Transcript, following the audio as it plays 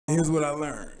Here's what I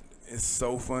learned. It's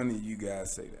so funny you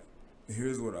guys say that.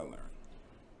 Here's what I learned.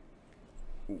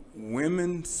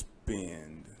 Women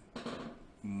spend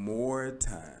more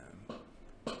time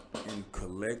in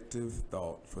collective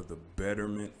thought for the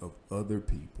betterment of other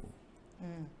people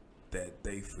that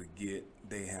they forget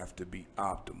they have to be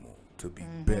optimal to be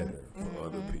better for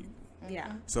other people.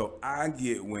 Yeah. So I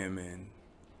get women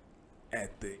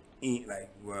at the end, like,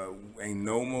 well, ain't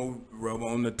no more rubber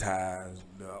on the tires.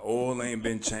 The oil ain't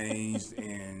been changed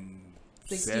in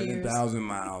 7,000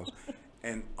 miles.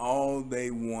 And all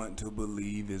they want to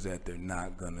believe is that they're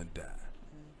not going to die.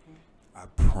 I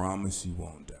promise you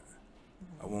won't die.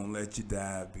 I won't let you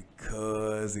die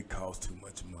because it costs too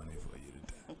much money for you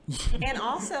to die. And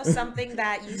also something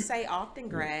that you say often,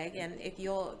 Greg, and if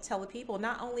you'll tell the people,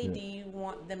 not only do you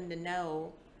want them to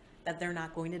know that they're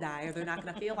not going to die or they're not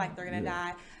going to feel like they're going to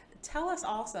die, tell us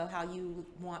also how you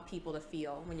want people to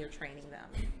feel when you're training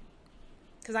them.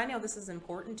 Because I know this is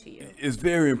important to you. It's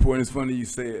very important. It's funny you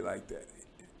say it like that.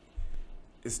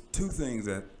 It's two things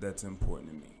that's important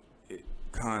to me.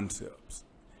 Concepts.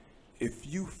 If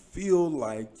you feel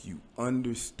like you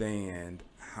understand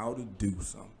how to do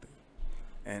something,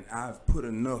 and I've put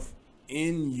enough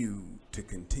in you to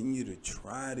continue to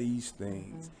try these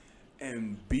things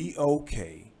and be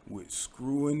okay with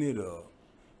screwing it up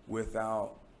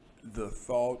without the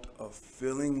thought of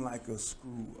feeling like a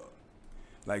screw up.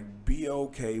 Like, be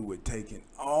okay with taking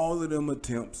all of them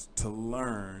attempts to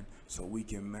learn so we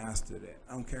can master that.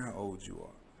 I don't care how old you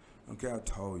are. I don't care how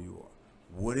tall you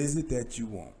are. What is it that you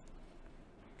want?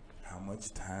 How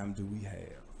much time do we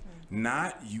have?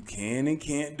 Not you can and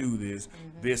can't do this.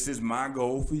 This is my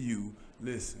goal for you.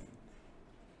 Listen,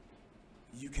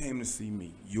 you came to see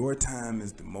me. Your time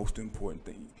is the most important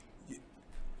thing.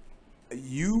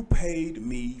 You paid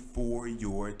me for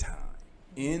your time.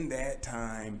 In that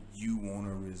time, you want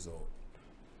a result.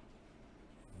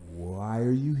 Why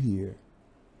are you here?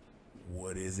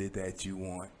 What is it that you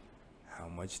want? How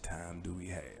much time do we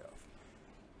have?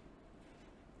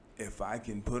 If I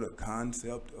can put a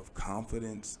concept of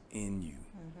confidence in you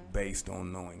based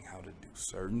on knowing how to do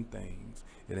certain things,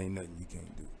 it ain't nothing you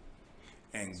can't do.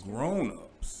 And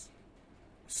grown-ups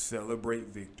celebrate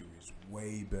victories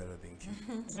way better than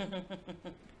kids.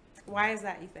 Why is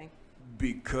that, you think?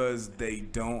 Because they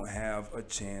don't have a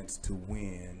chance to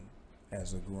win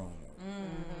as a grown-up.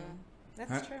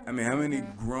 That's true. I mean, how many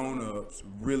grown-ups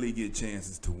really get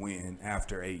chances to win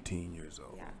after 18 years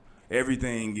old? Yeah.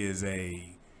 Everything is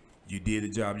you did the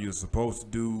job you were supposed to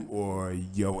do, or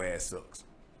your ass sucks.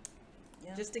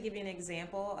 Yeah. Just to give you an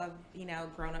example of,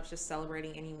 grown-ups just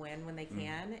celebrating any win when they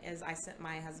can, is I sent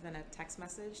my husband a text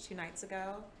message 2 nights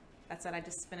ago that said I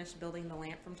just finished building the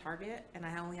lamp from Target and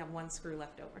I only have 1 screw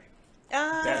left over.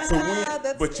 That's a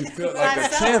win, but you feel like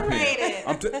a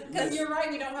champion. Because you're right,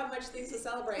 we don't have much things to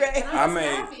celebrate. Right. And I was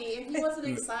happy, and he wasn't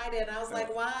excited. I was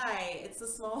like, why? It's the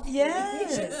small things.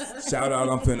 Yes. Shout out,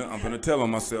 I'm finna tell on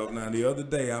myself. Now, the other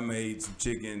day I made some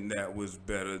chicken that was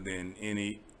better than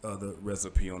any other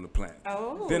recipe on the planet.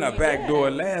 Oh, then I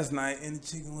backdoored last night, and the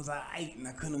chicken was aight, and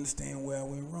I couldn't understand where I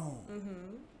went wrong.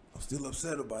 I'm still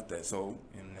upset about that. So,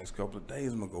 in the next couple of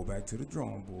days, I'm going to go back to the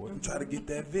drawing board and try to get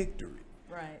that victory.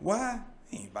 Right. Why?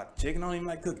 I ain't about chicken. I don't even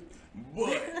like cooking.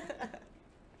 But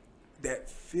that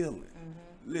feeling.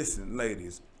 Listen,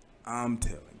 ladies, I'm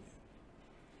telling you.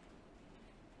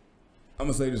 I'm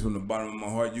going to say this from the bottom of my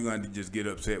heart. You're going to just get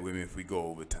upset with me if we go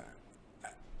over time.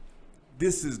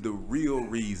 This is the real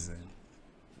reason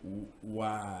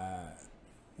why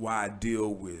I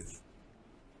deal with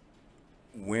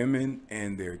women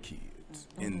and their kids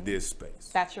in this space.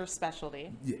 That's your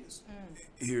specialty. Yes.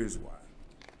 Here's why.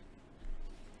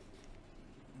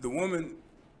 The woman,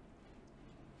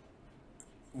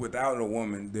 without a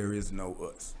woman, there is no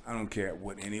us. I don't care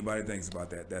what anybody thinks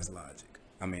about that. That's logic.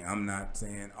 I mean, I'm not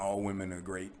saying all women are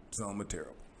great. Some are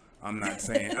terrible. I'm not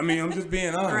saying. I mean, I'm just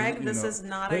being honest. Greg, this is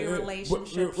not a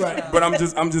relationship right? show. But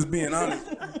I'm just being honest.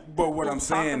 But what I'm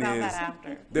saying talk about is, that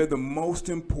after. they're the most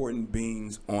important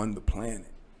beings on the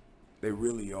planet. They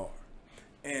really are.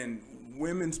 And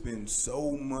women spend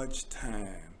so much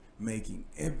time making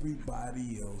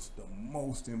everybody else the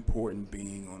most important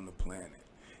being on the planet.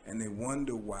 And they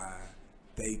wonder why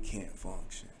they can't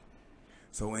function.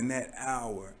 So in that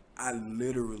hour, I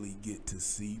literally get to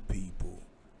see people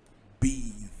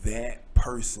be that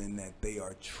person that they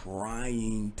are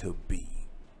trying to be.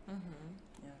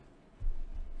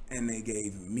 And they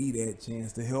gave me that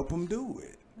chance to help them do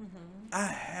it. I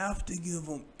have to give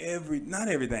them not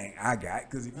everything I got,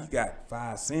 because if you got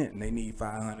 5 cents and they need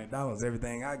 $500,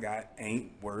 everything I got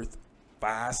ain't worth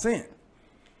 5 cents.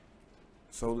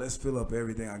 So let's fill up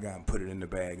everything I got and put it in the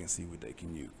bag and see what they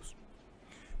can use.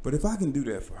 But if I can do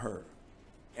that for her,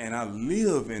 and I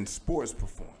live in sports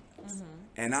performance,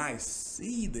 and I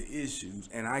see the issues,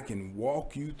 and I can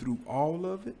walk you through all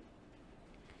of it,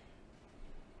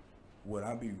 would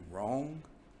I be wrong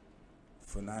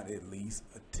for not at least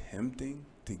attempting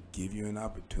to give you an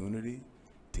opportunity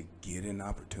to get an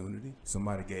opportunity?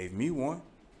 Somebody gave me one.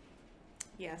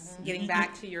 Yes, getting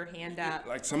back to your hand up.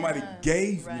 Like somebody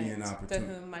gave me an To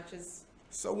opportunity. whom much is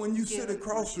So when you sit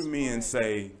across from me and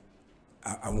say,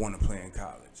 I want to play in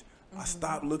college, I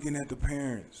stop looking at the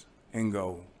parents and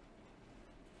go,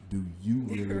 do you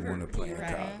really want to play in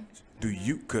college? Do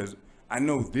you? Because I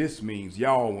know this means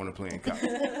y'all want to play in college.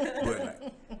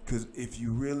 But because if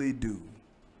you really do,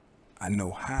 I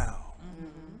know how.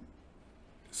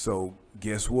 So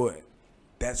guess what?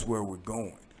 That's where we're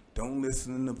going. Don't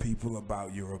listen to people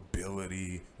about your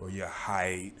ability or your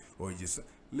height or your.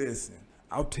 Listen,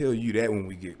 I'll tell you that when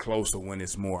we get closer, when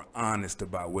it's more honest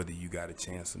about whether you got a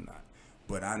chance or not.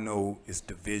 But I know it's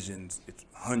divisions, it's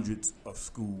hundreds of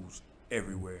schools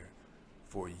everywhere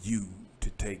for you to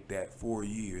take that 4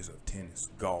 years of tennis,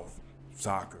 golf,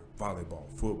 soccer, volleyball,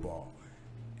 football,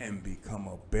 and become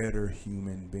a better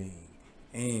human being.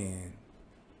 And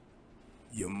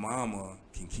your mama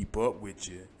can keep up with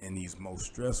you in these most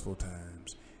stressful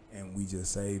times, and we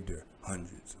just saved her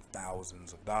hundreds of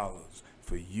thousands of dollars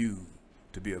for you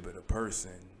to be a better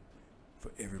person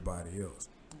for everybody else.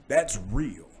 That's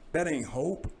real. That ain't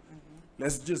hope.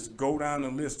 Let's just go down the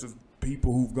list of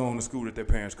people who've gone to school that their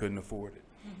parents couldn't afford it.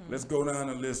 Let's go down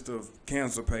the list of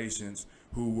cancer patients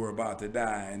who were about to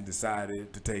die and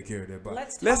decided to take care of their body.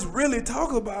 Let's really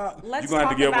talk about. You're gonna have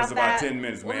to give us about 10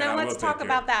 minutes, man. Well, no, let's talk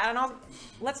about that, and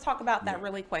let's talk about that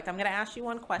really quick. I'm going to ask you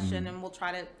one question, and we'll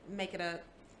try to make it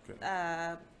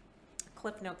a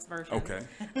Cliff Notes version. Okay.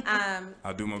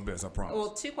 I'll do my best. I promise.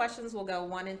 Well, 2 questions. We'll go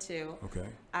 1 and 2. Okay.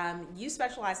 You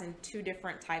specialize in 2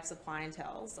 different types of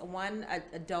clientels. One,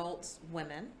 adult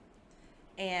women.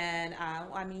 And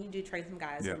I mean, you do train some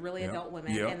guys, really adult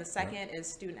women. And the second is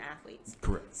student athletes.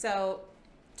 Correct. So,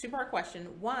 2-part question.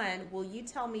 1, will you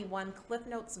tell me one Cliff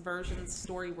Notes version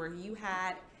story where you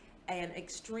had an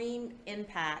extreme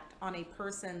impact on a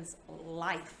person's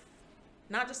life?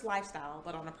 Not just lifestyle,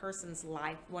 but on a person's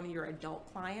life, one of your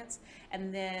adult clients.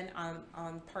 And then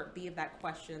on part B of that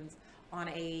question, on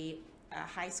a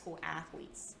high school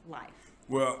athlete's life.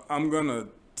 Well, I'm going to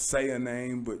say a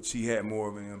name, but she had more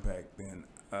of an impact than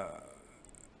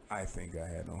I think I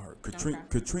had on her.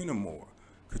 Katrina Moore.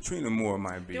 Katrina Moore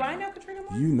might be. Do I know Katrina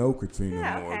Moore? You know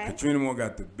Katrina Moore. Okay. Katrina Moore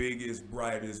got the biggest,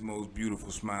 brightest, most beautiful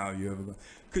smile you ever got.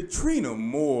 Katrina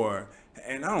Moore,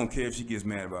 and I don't care if she gets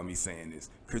mad about me saying this,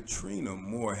 Katrina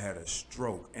Moore had a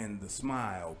stroke, and the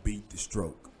smile beat the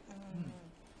stroke.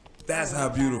 That's how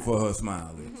beautiful her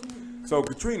smile is. So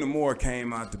Katrina Moore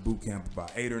came out to boot camp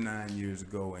about 8 or 9 years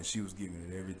ago, and she was giving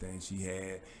it everything she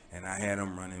had. And I had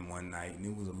them running one night, and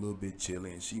it was a little bit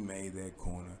chilly, and she made that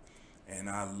corner. And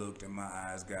I looked, and my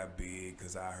eyes got big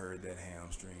because I heard that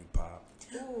hamstring pop.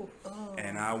 Ooh. Oh.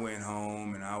 And I went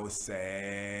home, and I was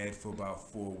sad for about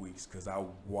 4 weeks because I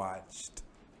watched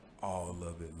all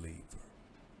of it leave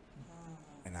her.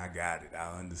 And I got it.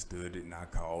 I understood it, and I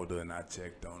called her, and I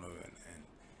checked on her, and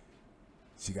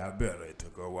she got better. It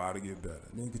took her a while to get better.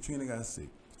 Then Katrina got sick.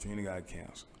 Katrina got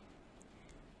cancer.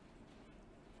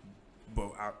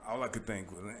 But all I could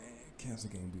think was, cancer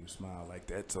can't be a smile like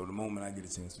that. So the moment I get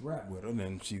a chance to rap with her,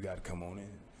 then she got to come on in.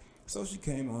 So she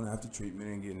came on after treatment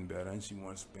and getting better, and she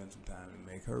wanted to spend some time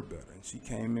to make her better. And she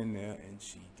came in there, and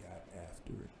she got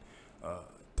after it.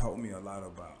 Taught me a lot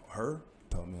about her,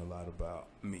 taught me a lot about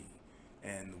me,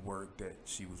 and the work that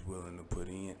she was willing to put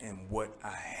in, and what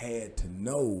I had to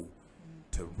know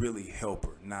to really help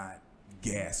her, not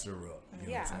gas her up. You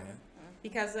know what I'm saying?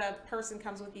 Because a person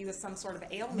comes with you with some sort of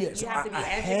ailment, so you have to be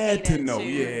educated. I had to know,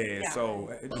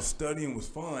 So the studying was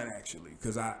fun, actually,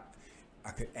 because I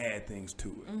could add things to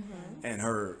it. And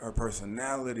her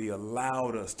personality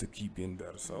allowed us to keep getting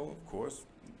better. So, of course,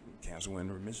 cancer went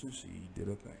into remission. She did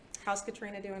her thing. How's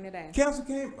Katrina doing today? Cancer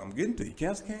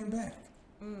came back.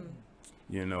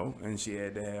 You know, and she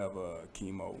had to have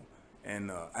chemo.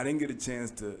 And I didn't get a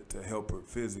chance to help her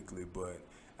physically, but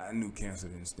I knew cancer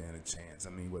didn't stand a chance. I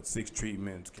mean, 6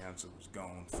 treatments, cancer was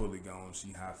gone, fully gone.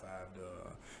 She high-fived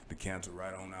the cancer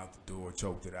right on out the door,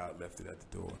 choked it out, left it at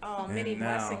the door. Oh, and many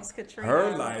now, blessings, Katrina.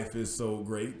 Her life is so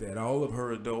great that all of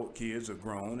her adult kids are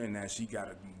grown, and that she got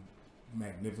a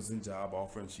magnificent job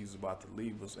offer, and she's about to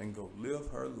leave us and go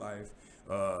live her life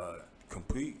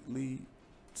completely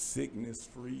sickness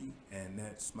free, and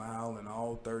that smile and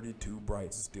all 32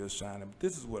 brights is still shining. But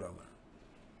this is what I learned.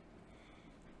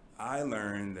 I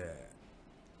learned that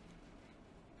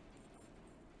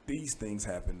these things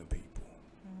happen to people.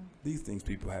 These things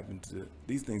happen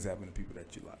to people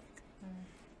that you like.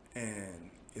 And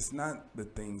it's not the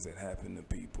things that happen to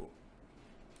people.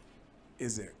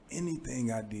 Is there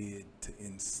anything I did to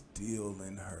instill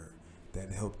in her that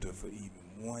helped her for even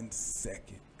 1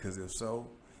 second? Because if so,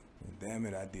 then damn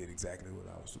it, I did exactly what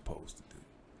I was supposed to do.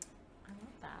 I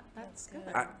love that. That's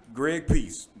good. Greg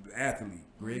Peace, the athlete.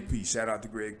 Greg Peace. Shout out to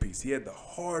Greg Peace. He had the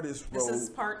hardest road. This is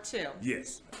part 2.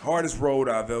 Yes. Hardest road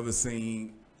I've ever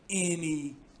seen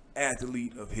any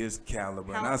athlete of his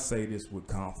caliber. And I say this with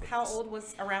confidence.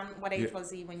 What age was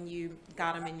he when you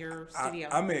got him in your studio?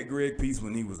 I met Greg Peace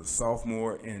when he was a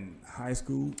sophomore in high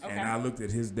school. Okay. And I looked at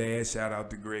his dad, shout out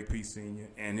to Greg Peace Sr.,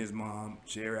 and his mom,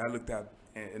 Sherry. I looked out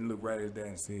and looked right at his dad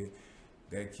and said,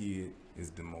 that kid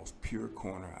is the most pure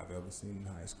corner I've ever seen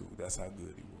in high school. That's how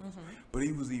good he was. But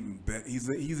he was even better. He's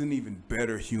an even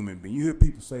better human being. You hear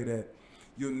people say that,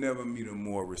 you'll never meet a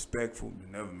more respectful.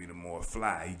 You'll never meet a more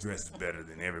fly. He dresses better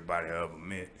than everybody I ever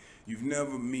met. You've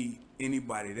never meet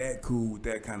anybody that cool with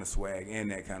that kind of swag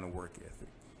and that kind of work ethic.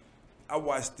 I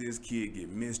watched this kid get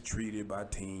mistreated by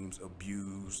teams,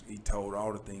 abused. He told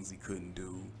all the things he couldn't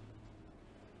do,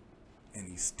 and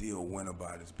he still went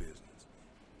about his business.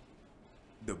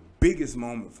 The biggest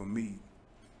moment for me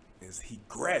is he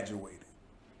graduated.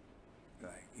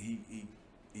 Like he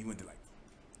went to like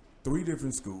 3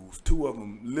 different schools. 2 of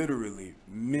them literally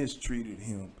mistreated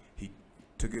him. He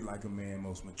took it like a man,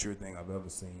 most mature thing I've ever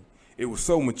seen. It was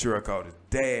so mature, I called his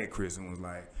dad, Chris, and was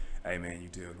like, hey man, you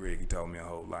tell Greg he told me a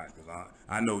whole lot, because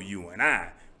I know you and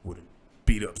I would have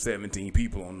beat up 17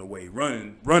 people on the way,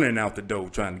 running out the door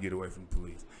trying to get away from the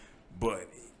police. But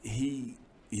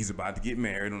he's about to get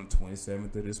married on the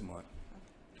 27th of this month.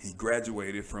 He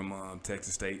graduated from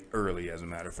Texas State early, as a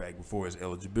matter of fact, before his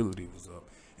eligibility was up.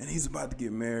 And he's about to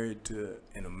get married to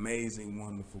an amazing,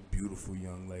 wonderful, beautiful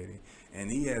young lady.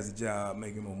 And he has a job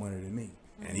making more money than me.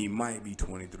 And he might be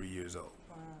 23 years old.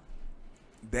 Wow.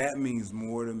 That means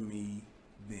more to me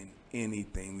than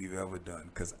anything we've ever done.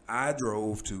 Because I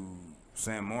drove to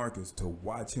San Marcos to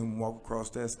watch him walk across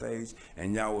that stage,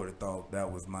 and y'all would have thought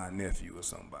that was my nephew or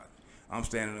somebody. I'm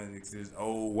standing next to this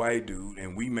old white dude,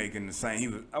 and we making the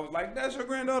same. I was like, that's your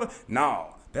granddaughter?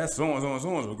 No, that's so-and-so and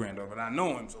so-and-so granddaughter, but I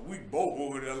know him, so we both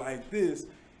over there like this,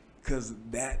 because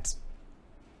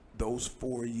those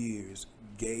 4 years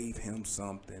gave him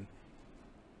something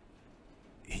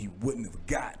he wouldn't have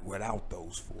got without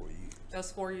those 4 years.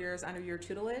 Those 4 years under your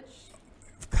tutelage?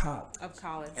 Of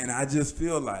college. And I just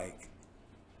feel like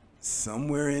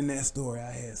somewhere in that story,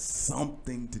 I had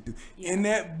something to do. Yeah. In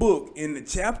that book, in the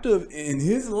chapter in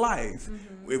his life,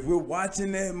 if we're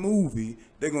watching that movie,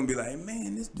 they're going to be like,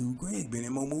 man, this dude Greg been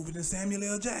in more movies than Samuel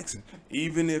L. Jackson,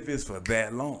 even if it's for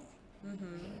that long.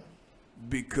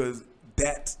 Because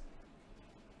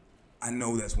I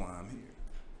know that's why I'm here.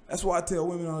 That's why I tell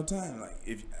women all the time, like,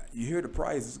 if you hear the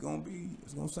price, it's going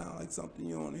to sound like something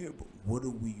you don't want to hear, but what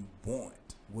do we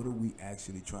want? What are we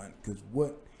actually trying? Because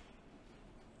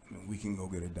we can go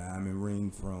get a diamond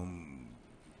ring from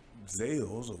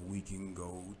Zales, or we can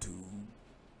go to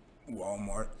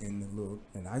Walmart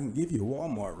and I can give you a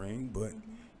Walmart ring, but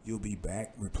you'll be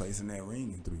back replacing that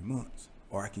ring in 3 months.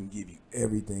 Or I can give you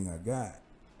everything I got,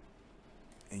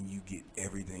 and you get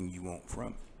everything you want from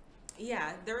it.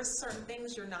 Yeah, there are certain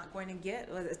things you're not going to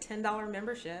get with a $10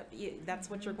 membership.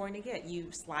 That's what you're going to get.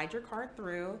 You slide your card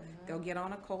through, go get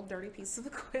on a cold, dirty piece of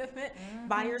equipment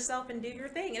by yourself and do your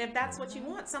thing. And if that's what you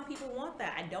want, some people want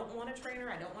that. I don't want a trainer.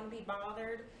 I don't want to be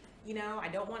bothered. I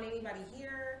don't want anybody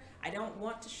here. I don't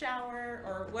want to shower,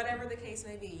 or whatever the case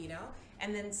may be,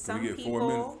 And then some Can we get people, 4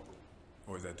 minutes?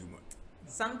 Or is that too much?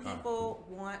 Some people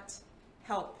want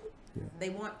help. Yeah. They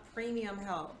want premium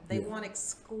help. They want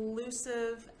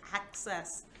exclusive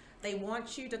access. They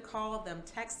want you to call them,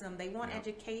 text them. They want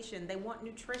education. They want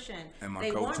nutrition.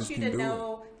 They want you to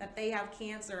know that they have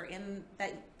cancer and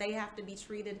that they have to be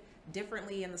treated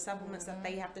differently, and the supplements that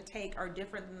they have to take are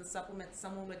different than the supplements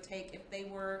someone would take if they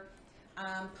were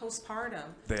postpartum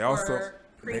or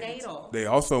prenatal. They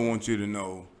also want you to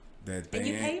know that they and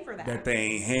you pay for that. That they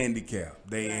ain't handicapped.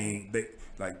 They ain't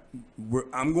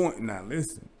I'm going now.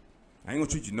 Listen. I ain't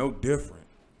gonna treat you no different.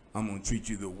 I'm gonna treat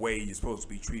you the way you're supposed to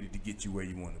be treated to get you where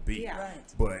you want to be. Yeah.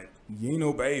 Right. But you ain't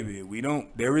no baby.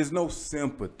 There is no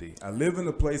sympathy. I live in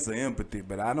a place of empathy,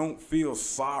 but I don't feel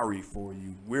sorry for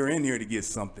you. We're in here to get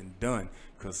something done,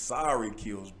 because sorry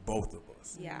kills both of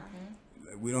us. Yeah.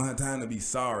 We don't have time to be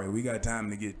sorry. We got time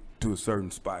to get to a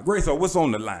certain spot. Grace, so what's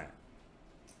on the line?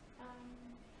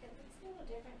 It looks a little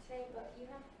different today, but you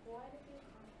have quite a few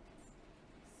comments.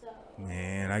 So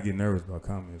Man, I get nervous about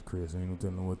comments, Chris. Ain't no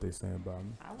telling what they saying about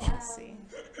me. I want to see.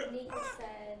 Nika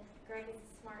said, Greg is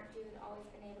a smart dude, always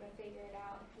been able to figure it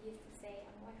out. He used to say,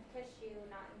 I'm going to push you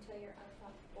not until you're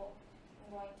uncomfortable.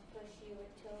 I'm going to push you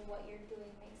until what you're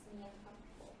doing makes me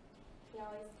uncomfortable. He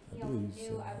always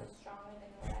knew I was stronger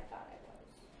than what I thought I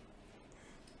was.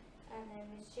 And then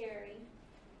Miss Sherry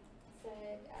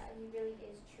said, he really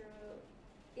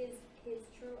is his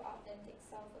true authentic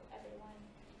self with everyone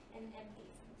and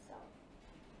empties himself.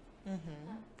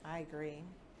 I agree.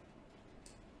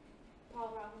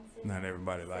 Paul Robinson. Not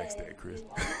everybody likes said, that, Chris.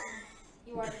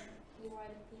 You are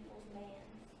the people's man.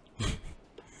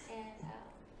 And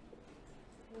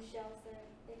Michelle said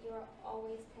that you are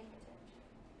always paying attention.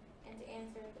 And to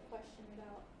answer the question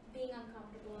about being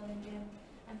uncomfortable in the gym,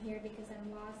 I'm here because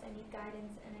I'm lost. I need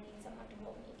guidance and I need someone to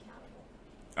hold me accountable.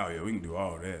 Oh yeah, we can do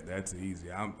all that. That's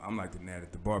easy. I'm like the gnat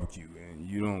at the barbecue, and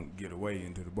you don't get away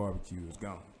until the barbecue is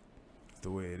gone. It's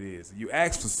the way it is. You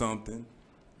ask for something,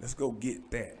 let's go get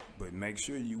that, but make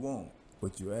sure you want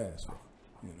what you ask for.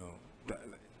 You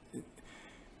know,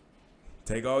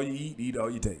 take all you eat all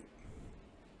you take.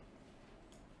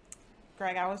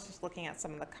 Greg, I was just looking at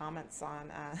some of the comments on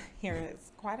here.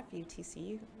 It's quite a few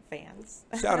TCU fans.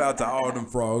 Shout out to all them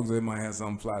frogs. They might have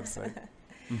something fly to say.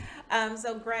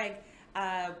 So, Greg,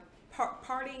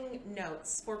 parting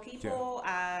notes for people,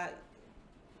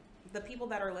 the people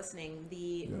that are listening,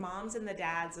 the moms and the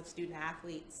dads of student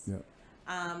athletes,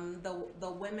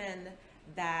 the women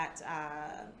that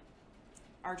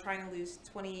are trying to lose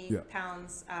 20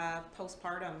 pounds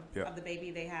postpartum of the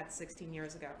baby they had 16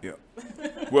 years ago.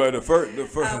 Well, the first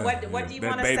what do you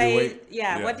want to say?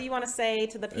 Weight, what do you want to say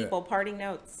to the people? Parting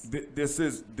notes. This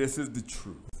is the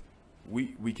truth.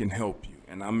 We can help you,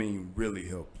 and I mean really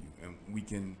help you, and we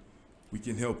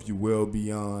can help you well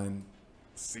beyond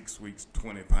 6 weeks,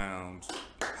 20 pounds,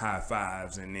 high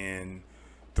fives, and then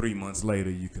 3 months later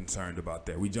you're concerned about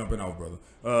that. We jumping off, brother.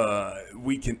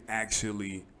 We can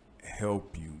actually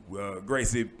help you.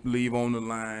 Gracie, leave on the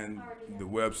line the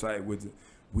website with.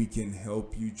 We can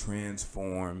help you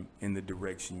transform in the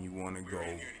direction you want to go.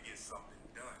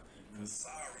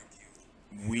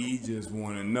 We just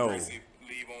want to know.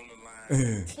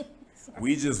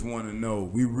 We just want to know.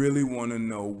 We really want to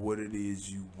know what it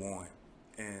is you want,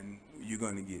 and you're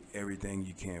going to get everything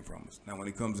you can from us. Now, when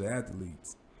it comes to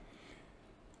athletes,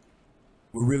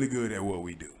 we're really good at what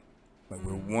we do. Like,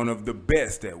 we're one of the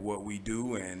best at what we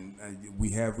do, and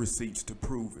we have receipts to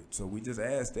prove it. So we just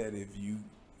ask that if you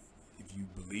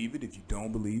believe it, if you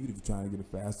don't believe it, if you're trying to get a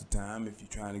faster time, if you're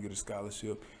trying to get a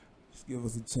scholarship, just give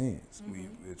us a chance.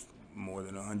 It's more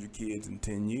than 100 kids in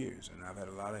 10 years, and I've had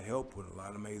a lot of help with a lot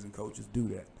of amazing coaches do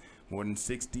that. More than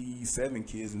 67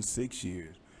 kids in 6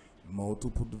 years,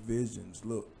 multiple divisions.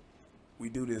 Look, we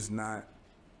do this not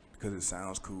because it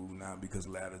sounds cool, not because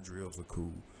ladder drills are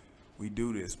cool. We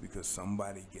do this because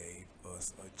somebody gave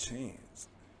us a chance.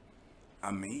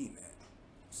 I mean that.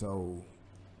 So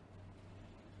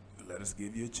let us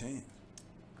give you a chance.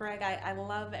 Greg, I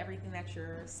love everything that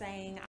you're saying.